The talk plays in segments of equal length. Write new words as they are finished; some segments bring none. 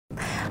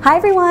Hi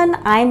everyone,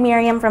 I'm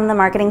Miriam from the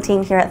marketing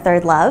team here at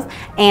ThirdLove,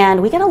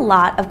 and we get a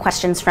lot of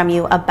questions from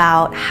you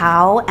about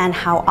how and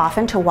how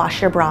often to wash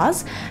your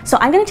bras. So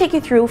I'm going to take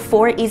you through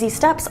 4 easy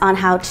steps on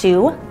how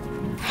to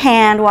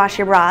hand wash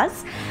your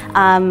bras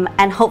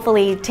and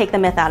hopefully take the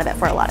myth out of it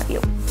for a lot of you.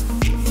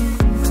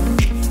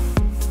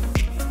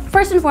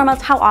 First and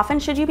foremost, how often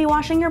should you be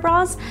washing your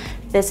bras?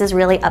 This is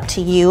really up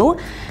to you.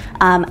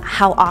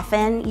 How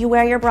often you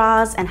wear your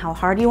bras and how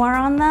hard you are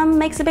on them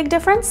makes a big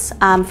difference.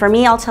 For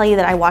me, I'll tell you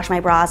that I wash my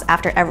bras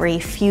after every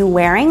few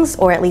wearings,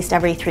 or at least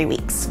every 3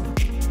 weeks.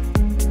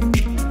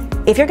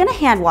 If you're gonna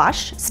hand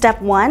wash,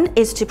 step 1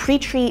 is to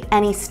pre-treat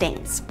any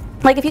stains.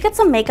 Like if you get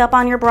some makeup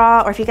on your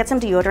bra or if you get some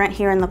deodorant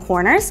here in the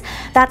corners,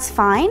 that's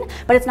fine,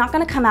 but it's not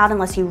gonna come out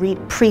unless you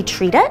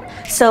pre-treat it.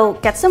 So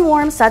get some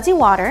warm, sudsy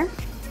water,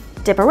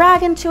 dip a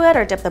rag into it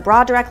or dip the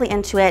bra directly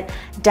into it,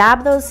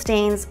 dab those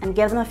stains and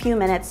give them a few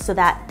minutes so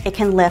that it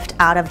can lift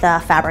out of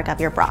the fabric of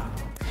your bra.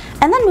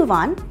 And then move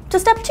on to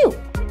step 2.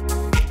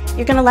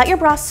 You're gonna let your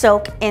bra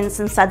soak in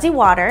some sudsy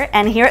water,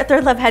 and here at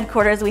ThirdLove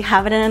headquarters we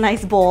have it in a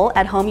nice bowl.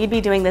 At home you'd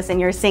be doing this in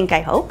your sink,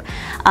 I hope.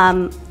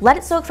 Let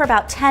it soak for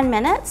about 10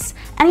 minutes,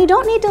 and you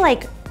don't need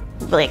to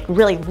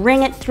really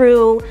wring it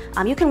through.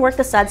 You can work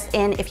the suds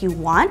in if you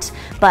want,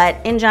 but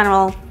in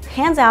general,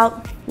 hands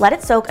out, let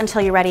it soak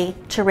until you're ready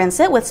to rinse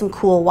it with some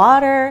cool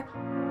water.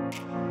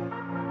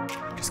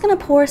 Just gonna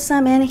pour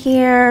some in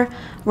here,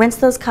 rinse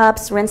those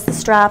cups, rinse the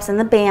straps and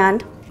the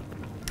band,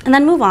 and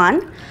then move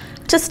on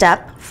to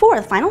step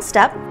 4, the final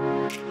step,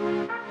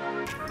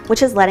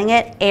 which is letting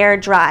it air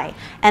dry.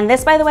 And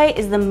this, by the way,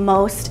 is the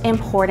most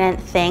important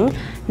thing.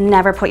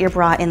 Never put your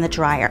bra in the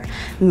dryer.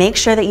 Make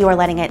sure that you are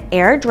letting it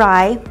air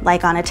dry,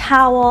 like on a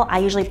towel. I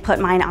usually put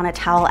mine on a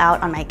towel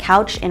out on my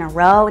couch in a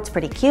row. It's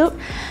pretty cute.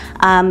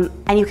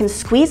 And you can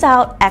squeeze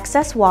out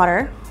excess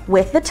water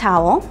with the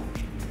towel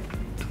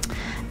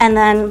and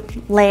then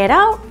lay it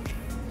out,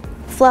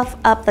 fluff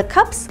up the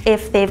cups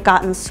if they've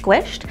gotten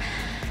squished.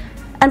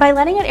 And by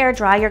letting it air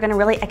dry, you're gonna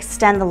really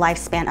extend the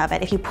lifespan of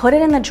it. If you put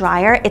it in the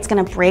dryer, it's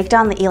gonna break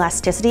down the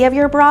elasticity of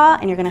your bra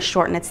and you're gonna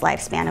shorten its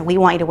lifespan. And we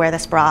want you to wear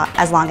this bra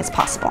as long as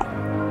possible.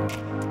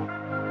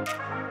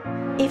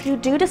 If you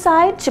do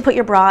decide to put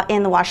your bra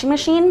in the washing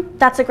machine,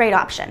 that's a great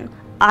option.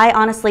 I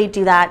honestly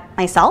do that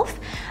myself,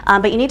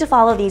 but you need to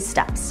follow these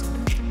steps.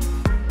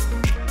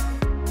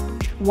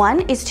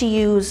 1 is to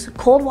use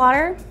cold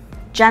water,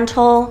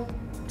 gentle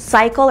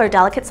cycle or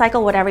delicate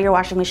cycle, whatever your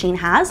washing machine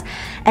has,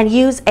 and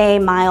use a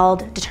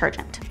mild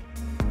detergent.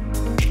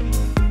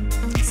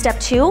 Step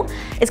 2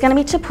 is gonna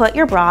be to put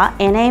your bra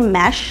in a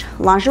mesh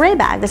lingerie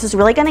bag. This is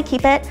really gonna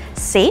keep it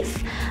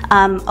safe.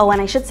 Oh,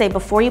 and I should say,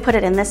 before you put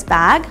it in this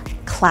bag,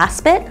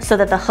 clasp it so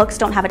that the hooks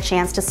don't have a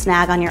chance to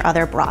snag on your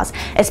other bras,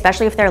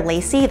 especially if they're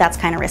lacy. That's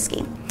kind of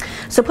risky.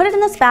 So put it in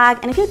this bag,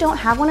 and if you don't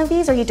have one of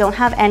these or you don't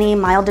have any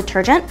mild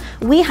detergent,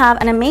 we have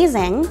an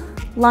amazing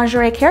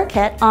lingerie care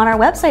kit on our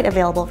website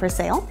available for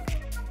sale.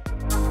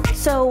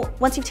 So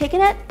once you've taken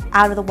it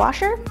out of the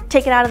washer,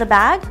 take it out of the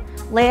bag,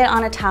 lay it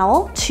on a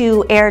towel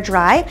to air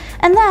dry,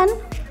 and then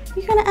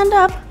you're gonna end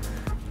up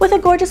with a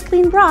gorgeous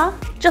clean bra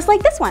just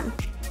like this one.